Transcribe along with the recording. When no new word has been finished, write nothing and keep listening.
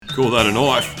Call that a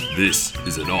knife? This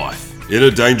is a knife. In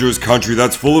a dangerous country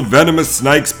that's full of venomous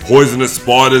snakes, poisonous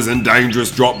spiders, and dangerous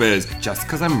drop bears. Just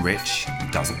because I'm rich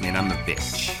doesn't mean I'm a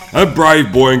bitch. A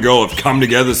brave boy and girl have come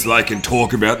together so they can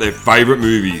talk about their favourite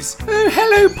movies. Oh,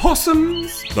 hello,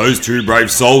 possums. Those two brave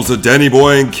souls are Danny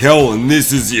Boy and Kel, and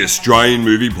this is the Australian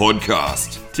Movie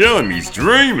Podcast. Tell him he's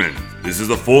dreaming. This is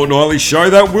a fortnightly show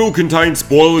that will contain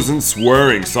spoilers and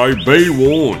swearing, so be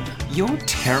warned. You're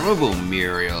terrible,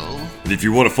 Muriel. And if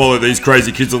you want to follow these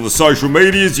crazy kids on the social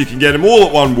medias, you can get them all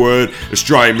at one word,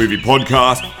 Australian Movie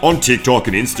Podcast, on TikTok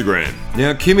and Instagram.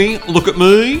 Now, Kimmy, look at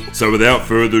me. So without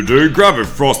further ado, grab a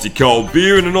frosty cold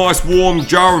beer and a nice warm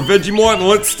jar of Vegemite and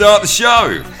let's start the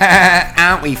show.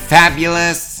 Aren't we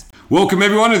fabulous? Welcome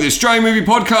everyone to the Australian Movie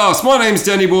Podcast. My name's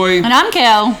Danny Boy. And I'm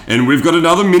Kel. And we've got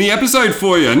another mini episode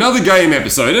for you, another game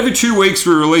episode. Every 2 weeks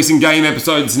we're releasing game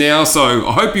episodes now, so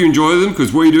I hope you enjoy them,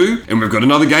 because we do. And we've got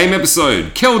another game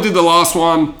episode. Kel did the last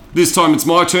one. This time it's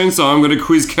my turn, so I'm going to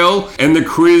quiz Kel. And the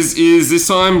quiz is this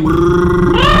time...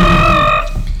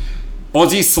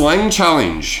 Aussie Slang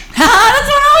Challenge. That's what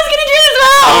I was going to do as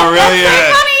well. Oh, really? That's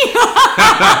Yeah. so funny.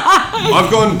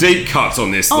 I've gone deep cuts on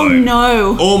this, though. Oh,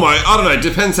 no. Almost. I don't know.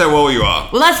 Depends how well you are.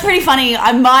 Well, that's pretty funny.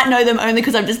 I might know them only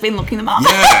because I've just been looking them up.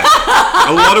 Yeah.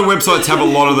 A lot of websites have a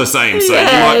lot of the same, so you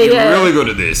might be really good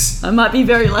at this. I might be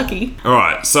very lucky. All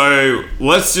right, so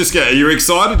let's just get... Are you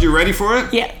excited? You ready for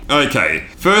it? Yeah. Okay.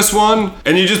 First one,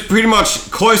 and you just pretty much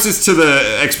closest to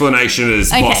the explanation as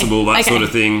possible, that sort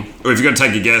of thing. Or if you're going to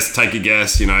take a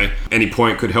guess, you know, any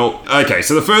point could help. Okay,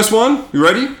 so the first one, you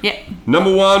ready? Yeah.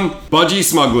 Number one, budgie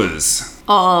smugglers.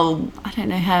 Oh, I don't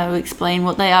know how to explain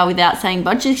what they are without saying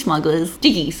budgie smugglers.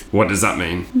 Diggies. What does that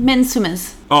mean? Men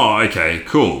swimmers. Oh, okay,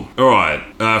 cool. All right,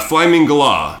 flaming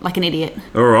galah. Like an idiot.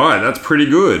 All right, that's pretty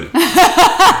good.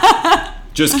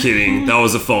 Just kidding. That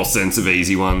was a false sense of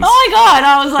easy ones. Oh my god,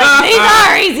 I was like, these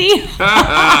are easy.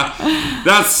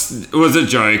 That was a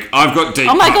joke. I've got deep.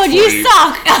 Oh my cut god, for you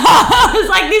suck. I was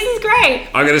like, this is great.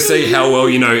 I'm going to see how well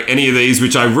you know any of these,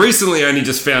 which I recently only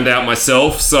just found out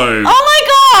myself, so... Oh my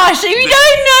gosh, if you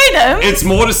don't know them. It's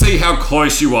more to see how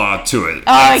close you are to it. Oh,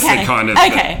 That's okay. the kind of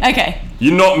Okay.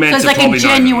 You're not meant So it's to like probably a know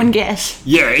them. genuine guess.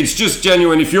 Yeah, it's just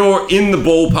genuine. If you're in the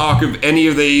ballpark of any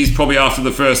of these, probably after the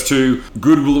first two,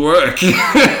 good work.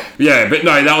 Yeah, but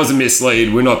no, that was a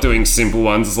mislead. We're not doing simple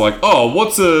ones. It's like, oh,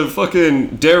 what's a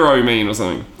fucking Darrow mean or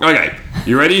something? Okay,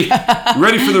 you ready?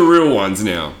 Ready for the real ones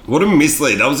now. What a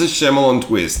mislead. That was a Shyamalan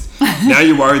twist. Now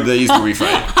you're worried these will be fake.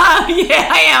 Yeah,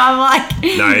 I am. I'm like...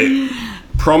 No.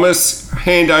 Promise,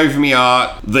 hand over me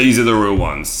art. These are the real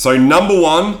ones. So number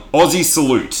one, Aussie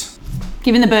salute.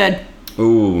 Giving the bird.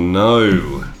 Oh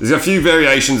no. There's a few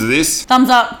variations of this. Thumbs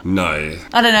up. No.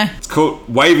 I don't know. It's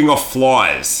called waving off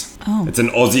flies. Oh. It's an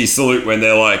Aussie salute when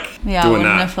they're like Yeah, I doing wouldn't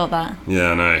that. have thought that.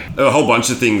 Yeah, I know. A whole bunch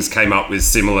of things came up with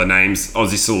similar names.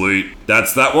 Aussie salute.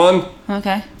 That's that one.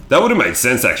 Okay. That would have made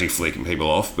sense actually, flicking people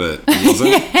off, but it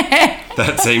wasn't.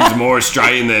 That seems more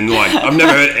Australian than I've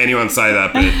never heard anyone say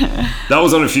that, but that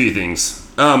was on a few things.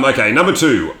 Okay, number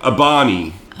two, a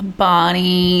Barney. A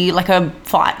Barney, like a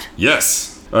fight.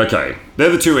 Yes. Okay, they're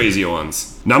the two easier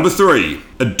ones. Number three,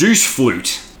 a douche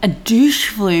flute. A douche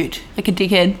flute, like a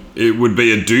dickhead. It would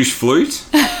be a douche flute.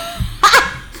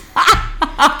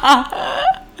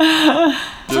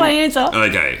 That's my answer.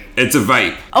 Okay, it's a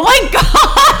vape. Oh my god!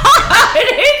 Who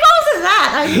calls it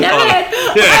that? I've never heard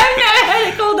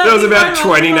it called that. There was about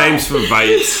before. 20 names for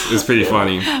vapes. It's pretty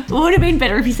funny. It would have been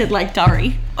better if you said like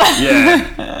durry.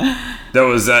 Yeah. There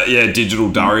was, digital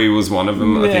durry was one of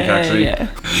them, I think, actually. Yeah.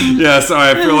 Yeah,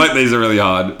 sorry, I feel like these are really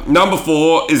hard. Number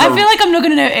four is I feel like I'm not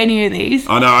going to know any of these.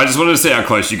 I know, I just wanted to see how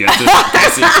close you get to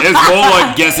guessing. It's more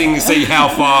like guessing, see how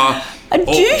far... A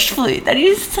douche flute? That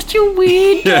is such a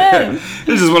weird term. I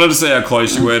just wanted to see how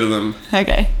close you were to them.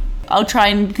 Okay. I'll try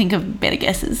and think of better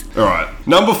guesses. Alright.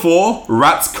 Number four,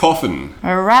 rat's coffin.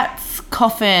 A rat's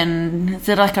coffin. Is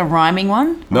it like a rhyming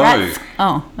one? No.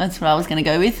 Oh, that's what I was going to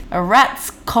go with. A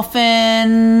rat's coffin.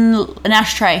 An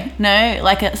ashtray. No,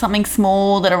 like something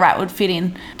small that a rat would fit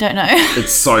in. Don't know.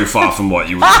 It's so far from what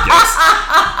you would have guessed.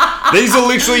 These are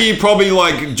literally, you probably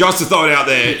just to throw it out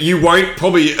there, you won't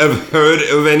probably have heard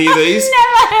of any of these.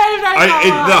 Never heard of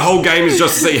that. The whole game is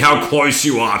just to see how close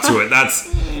you are to it.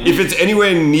 If it's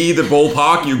anywhere near the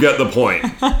ballpark, you get the point.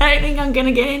 I don't think I'm going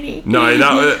to get any. No,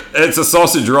 it's a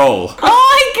sausage roll. Oh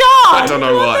my god! I don't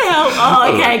know what the hell?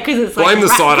 Oh, okay, because it's like Blame the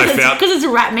side I found. Because it's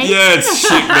rat meat. Yeah, it's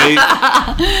shit meat.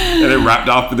 And it wrapped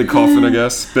up with the coffin, I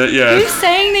guess. But yeah. Who's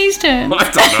saying these terms? I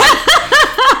don't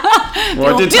know.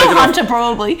 Well, I did Bill take it Hunter, off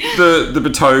probably. the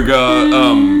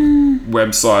Batoga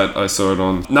website I saw it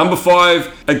on. Number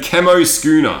 5, a camo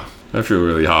schooner. I feel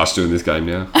really harsh doing this game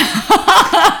now.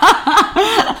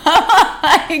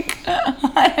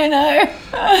 I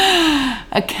know.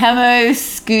 A camo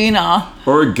schooner.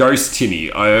 Or a ghost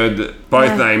tinny. I heard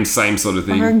both names, same sort of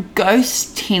Or a thing.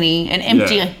 ghost tinny. An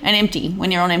empty. Yeah. An empty.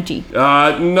 When you're on empty.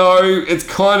 No, it's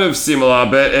kind of similar,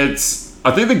 but it's...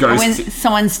 I think the ghost... When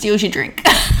someone steals your drink.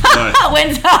 No.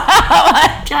 When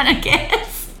I'm trying to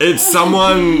guess. It's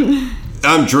someone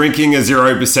drinking a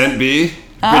 0% beer,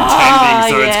 pretending,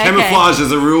 so it's yeah, camouflaged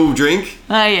as a real drink.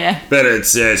 Oh, yeah. But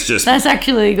it's just... That's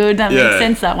actually good. That Yeah. makes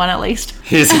sense, that one at least.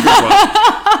 Here's a good one.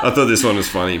 I thought this one was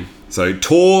funny. So,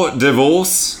 tour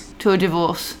divorce. Tour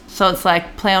divorce. So it's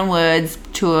like play on words,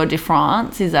 tour de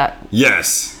France. Is that?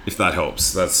 Yes, if that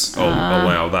helps. I'll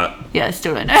allow that. Yeah, I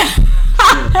still don't know.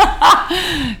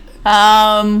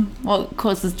 What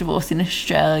causes divorce in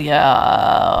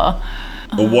Australia?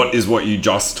 Or what is what you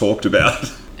just talked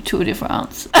about? Tour de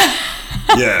France.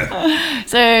 Yeah.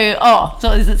 So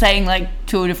is it saying like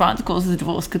Tour de France causes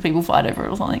divorce because people fight over it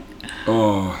or something?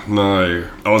 Oh, no.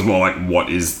 I was more like, what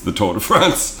is the Tour de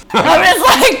France? I was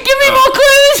like, give me more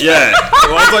clues. Yeah.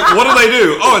 Well, I was like, what do they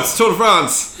do? Oh, it's Tour de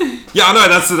France. Yeah, I know,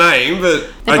 that's the name, but...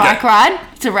 The bike ride.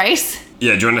 It's a race.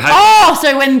 Yeah, do you want to... Oh,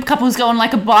 so when couples go on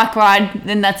like a bike ride,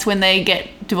 then that's when they get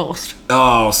divorced.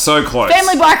 Oh, so close.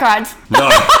 Family bike rides. No.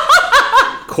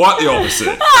 Quite the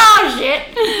opposite. Oh, shit.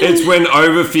 It's when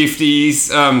over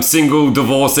 50s, single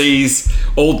divorcees,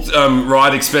 all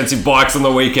ride expensive bikes on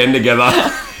the weekend together.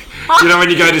 You know when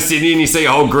you go to Sydney and you see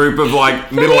a whole group of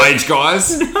like middle-aged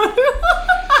guys?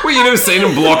 Well, you never seen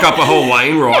them block up a whole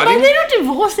lane But riding? they're not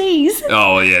divorcees.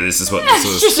 Oh, yeah, this is what this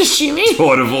was. Just assuming.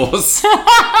 Tour divorce.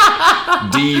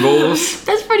 Divorce.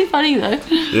 That's pretty funny though.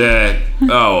 Yeah.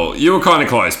 Oh, you were kind of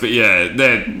close, but yeah,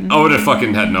 I would have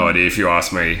fucking had no idea if you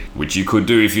asked me, which you could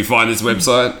do if you find this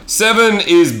website. 7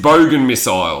 is bogan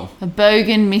missile. A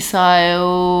bogan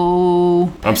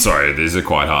missile. I'm sorry, these are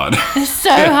quite hard. It's so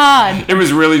hard. It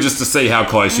was really just to see how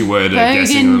close you were to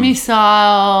guessing Bogan them.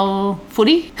 missile.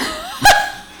 Footy.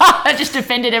 I just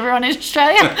offended everyone in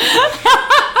Australia.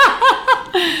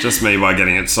 Just me by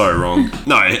getting it so wrong.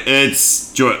 No,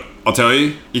 it's... I'll tell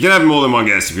you. You can have more than one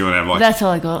guess if you want to have like... That's all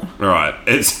I got. Alright,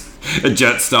 it's a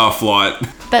Jetstar flight.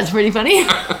 That's pretty funny.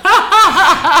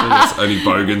 There's only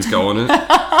bogans go on it.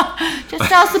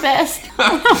 Just ask the best.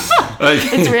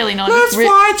 Okay. It's really not. Let's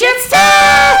fly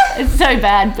Jetstar! It's so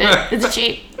bad, but it's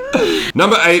cheap.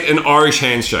 Number 8, an Irish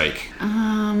handshake.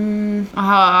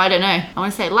 I don't know. I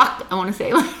want to say luck. I want to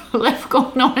say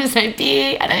leprechaun. I want to say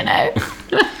beer. I don't know.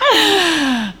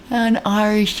 An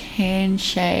Irish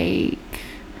handshake.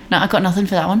 No, I got nothing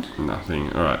for that one.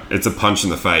 Nothing. Alright. It's a punch in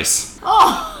the face.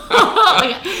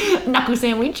 Oh, knuckle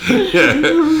sandwich.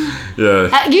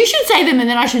 Yeah. You should say them, and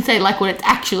then I should say like what it's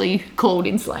actually called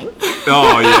in slang.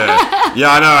 Oh, yeah.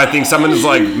 Yeah, I know. I think someone has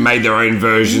like made their own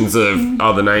versions of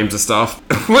other names and stuff.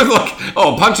 We're like,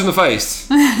 oh, punch in the face.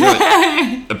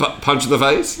 Like, punch in the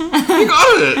face? You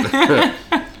got it.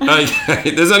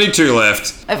 Okay, there's only 2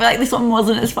 left. I feel like this one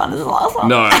wasn't as fun as the last one.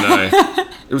 No.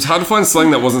 It was hard to find slang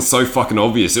that wasn't so fucking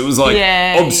obvious. It was like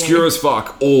obscure as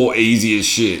fuck or easy as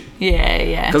shit.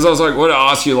 Yeah. Because I was like, what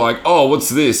I ask you, like, oh, what's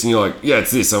this? And you're like, yeah,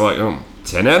 it's this. I'm like,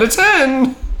 10 out of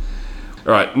 10.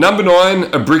 All right, number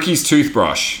 9, a Bricky's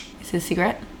toothbrush. Is it a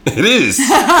cigarette? It is.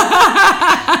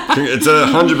 It's a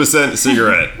 100%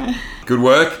 cigarette. Good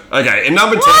work. Okay, and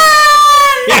number 10.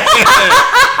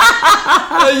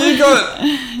 You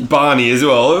got Barney as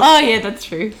well. Oh, yeah, that's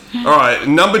true. All right,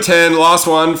 number 10, last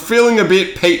one. Feeling a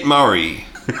bit Pete Murray.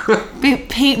 Bit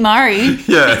Pete Murray.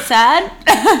 Yeah. Bit sad.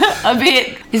 A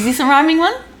bit. Is this a rhyming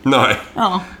one? No.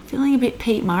 Oh, feeling a bit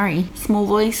Pete Murray. Small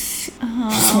voice.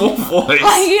 Small voice.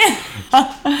 Oh, yeah.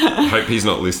 I hope he's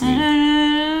not listening. I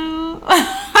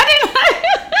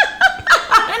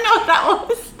don't know what that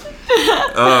was.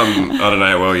 I don't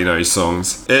know. Well, you know his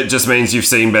songs. It just means you've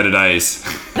seen better days.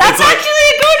 That's like, actually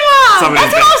a good one.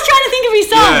 somebody's That's what I was trying to think of his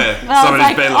song. Yeah, But I was somebody's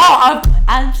like, been like-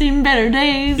 I've seen better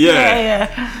days. Yeah.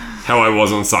 How I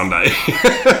was on Sunday.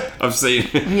 I've seen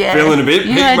Yeah. feeling a bit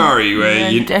Pete Murray, where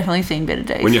you've you defined seen better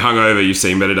days. when you're hungover, you've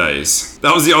seen better days.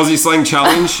 That was the Aussie Slang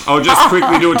Challenge. I'll just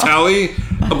quickly do a tally.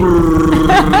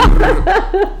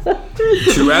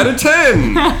 2 out of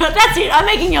 10. That's it. I'm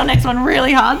making your next one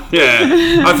really hard.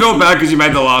 Yeah, I felt bad because you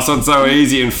made the last one so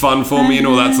easy and fun for me and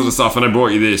all that sort of stuff, and I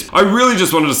brought you this. I really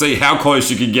just wanted to see how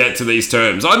close you could get to these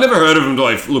terms. I'd never heard of them until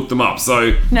I looked them up,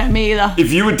 so No, me either.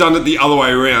 if you had done it the other way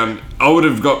around, I would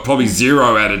have got probably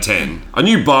 0 out of 10. I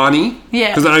knew Barney. Yeah.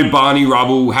 Because I know Barney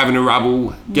rubble, having a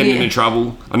rubble, getting Yeah. into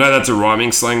trouble. I know that's a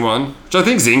rhyming slang one, which I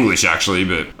think is English actually,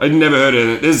 but I'd never heard of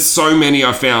it. There's so many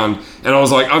I found, and I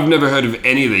was like, I've never heard of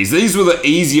any of these. These were the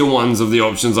easier ones of the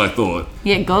options I thought.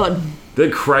 Yeah, God. They're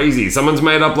crazy. Someone's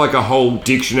made up like a whole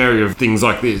dictionary of things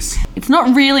like this. It's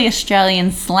not really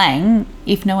Australian slang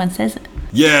if no one says it.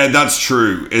 Yeah, that's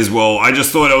true as well. I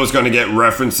just thought I was going to get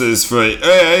references for,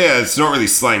 yeah, it's not really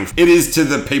slang. It is to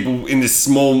the people in this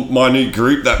small, minute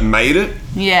group that made it.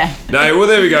 Yeah. No, well,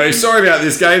 there we go. Sorry about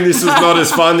this game. This was not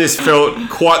as fun. This felt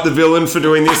quite the villain for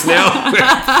doing this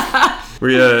now.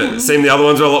 We seen the other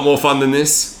ones are a lot more fun than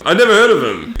this. I'd never heard of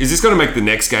them. Is this going to make the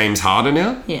next games harder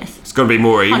now? Yes. It's going to be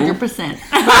more evil? 100%.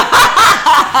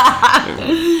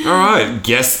 All right,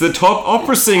 guess the top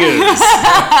opera singers.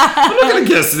 I'm not going to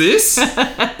guess this.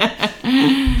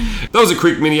 That was a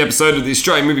quick mini episode of the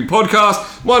Australian Movie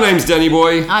Podcast. My name's Danny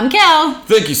Boy. I'm Kel.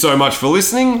 Thank you so much for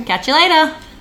listening. Catch you later.